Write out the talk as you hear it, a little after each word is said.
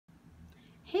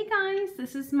Hey guys,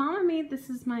 this is Mama Made. This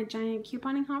is my giant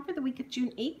couponing haul for the week of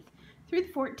June 8th through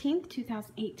the 14th,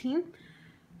 2018.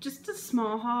 Just a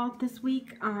small haul this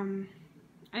week. I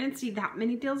didn't see that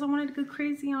many deals I wanted to go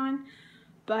crazy on,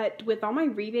 but with all my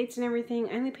rebates and everything,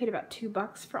 I only paid about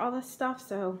 $2 for all this stuff,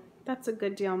 so that's a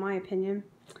good deal in my opinion.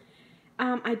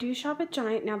 I do shop at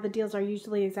Giant. Now the deals are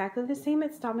usually exactly the same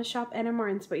at Stop & Shop and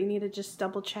Martin's, but you need to just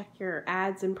double check your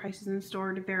ads and prices in the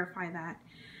store to verify that.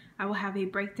 I will have a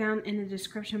breakdown in the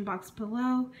description box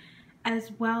below,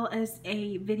 as well as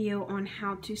a video on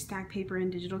how to stack paper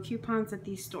and digital coupons at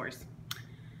these stores.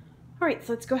 Alright,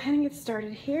 so let's go ahead and get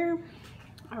started here.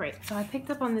 Alright, so I picked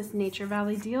up on this Nature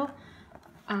Valley deal.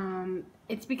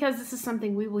 It's because this is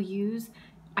something we will use.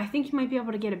 I think you might be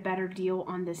able to get a better deal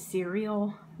on this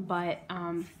cereal, but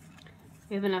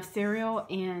we have enough cereal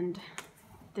and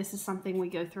this is something we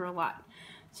go through a lot.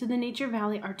 So the Nature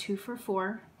Valley are 2 for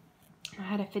 $4. I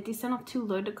had a 50-cent off 2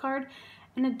 loaded card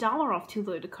and $1 off 2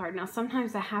 loaded card. Now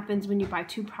sometimes that happens when you buy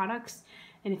 2 products,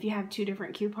 and if you have 2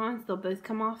 different coupons, they'll both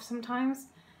come off sometimes.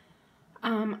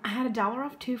 I had $1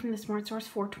 off 2 from the Smart Source,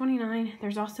 $4.29.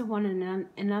 There's also one in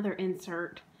another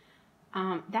insert.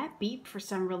 That beeped for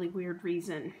some really weird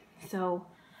reason. So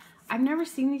I've never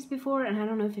seen these before, and I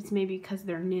don't know if it's maybe because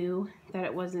they're new that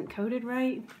it wasn't coded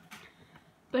right.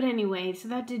 But anyway, so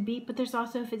that did beep, but there's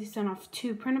also a 50-cent off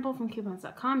 2 printable from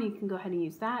coupons.com. You can go ahead and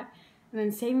use that. And then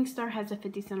Saving Star has a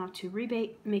 50-cent off 2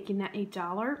 rebate, making that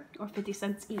 $1 or 50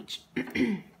 cents each.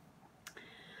 The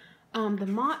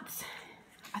Motts,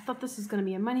 I thought this was going to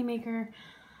be a moneymaker.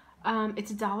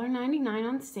 It's $1.99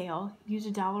 on sale. Use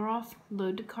 $1 off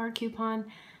load to card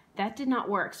coupon. That did not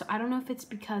work, so I don't know if it's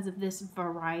because of this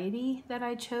variety that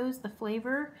I chose, the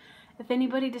flavor. If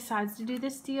anybody decides to do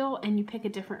this deal and you pick a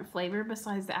different flavor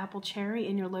besides the apple cherry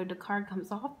and your load to card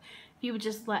comes off, you would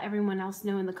just let everyone else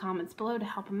know in the comments below to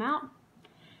help them out.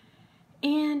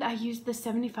 And I used the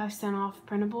 75-cent off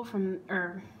printable from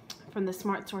the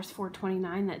Smart Source,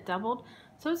 $4.29, that doubled.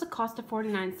 So it was a cost of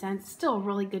 49 cents. Still a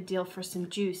really good deal for some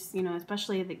juice, you know,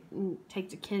 especially if you take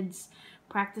the kids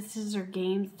practices or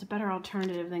games. It's a better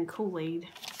alternative than Kool-Aid.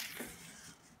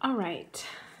 All right,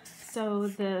 so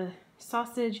the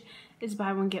sausage is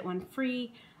buy one get one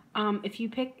free. If you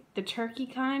pick the turkey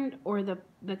kind or the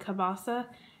kielbasa,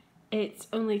 it's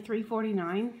only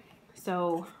 $3.49.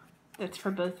 So that's for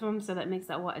both of them. So that makes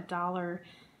that what,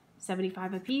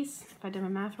 $1.75 a piece, if I did my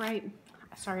math right.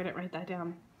 Sorry I didn't write that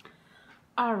down.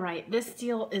 All right, this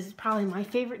deal is probably my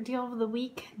favorite deal of the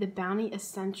week. The Bounty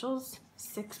Essentials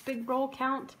 6 big roll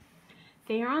count.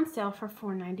 They are on sale for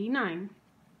 $4.99.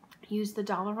 Use the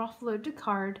 $1 off load to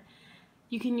card.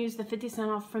 You can use the 50-cent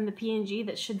off from the P&G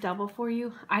that should double for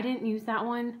you. I didn't use that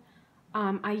one.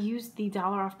 I used the $1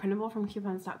 off printable from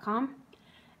coupons.com.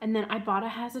 And then Ibotta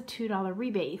has a $2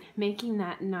 rebate, making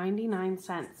that 99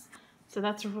 cents. So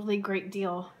that's a really great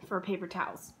deal for paper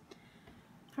towels.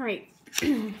 All right,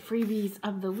 freebies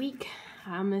of the week.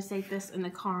 I'm going to save this in the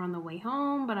car on the way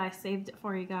home, but I saved it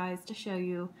for you guys to show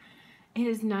you. It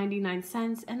is 99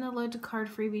 cents, and the load to card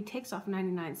freebie takes off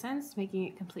 99 cents, making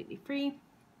it completely free.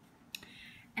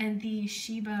 And the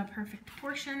Sheba Perfect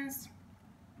Portions,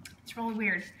 it's really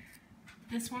weird.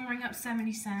 This one rang up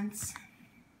 70 cents.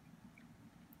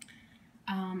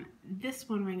 This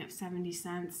one rang up 70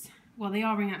 cents. Well, they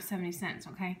all ring up 70 cents,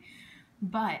 okay?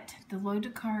 But the load to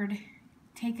card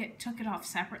took it off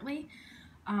separately.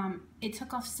 It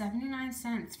took off 79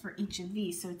 cents for each of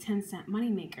these, so a 10-cent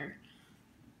moneymaker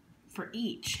for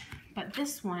each. But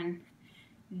this one,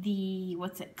 the,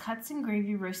 cuts and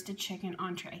gravy roasted chicken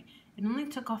entree, it only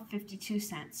took off 52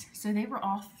 cents. So they were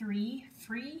all 3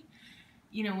 free,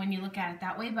 you know, when you look at it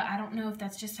that way. But I don't know if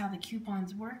that's just how the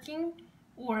coupon's working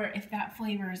or if that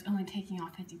flavor is only taking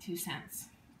off 52 cents.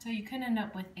 So you could end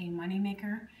up with a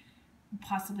moneymaker,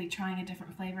 possibly trying a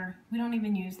different flavor. We don't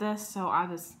even use this, so I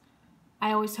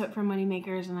always hope for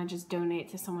moneymakers and I just donate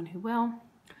to someone who will.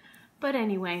 But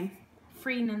anyway,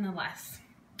 free nonetheless.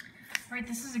 All right,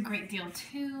 this is a great deal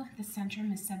too. The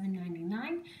Centrum is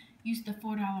 $7.99. Use the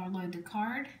 $4 load to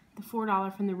card. The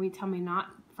 $4 from the Retail Me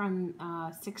Not from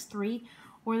 6.3,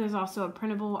 or there's also a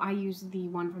printable. I use the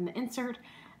one from the insert.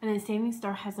 And then Saving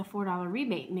Star has a $4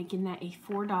 rebate, making that a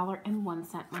 $4.01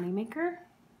 moneymaker.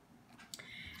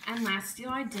 And last deal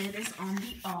I did is on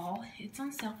the All. It's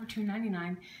on sale for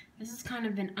 $2.99. This is kind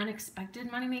of an unexpected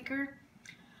moneymaker.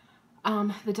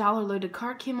 The $1 loaded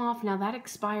card came off. Now that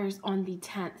expires on the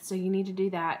 10th, so you need to do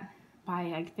that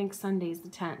by, I think, Sunday's the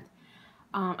 10th.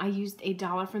 I used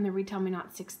 $1 from the Retail Me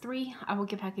Not 6.3. I will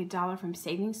get back $1 from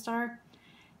Saving Star.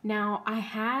 Now I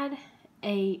had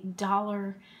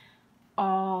 $1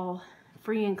 all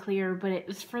free and clear, but it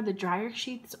was for the dryer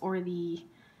sheets or the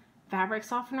fabric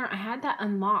softener. I had that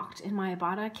unlocked in my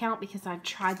Ibotta account because I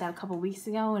tried that a couple weeks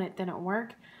ago and it didn't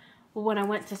work. Well, when I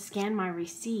went to scan my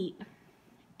receipt,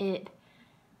 it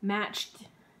matched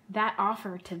that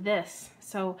offer to this.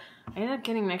 So I ended up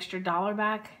getting an extra $1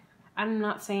 back. I'm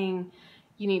not saying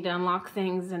you need to unlock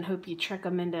things and hope you trick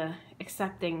them into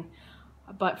accepting,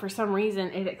 but for some reason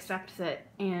it accepts it,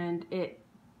 and it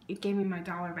gave me my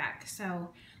 $1 back. So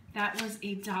that was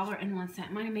a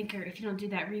 $1.01 moneymaker. If you don't do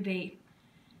that rebate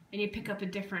and you pick up a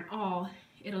different all,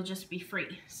 it'll just be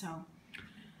free. So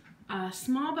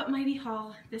small but mighty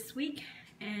haul this week,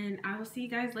 and I will see you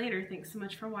guys later. Thanks so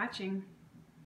much for watching.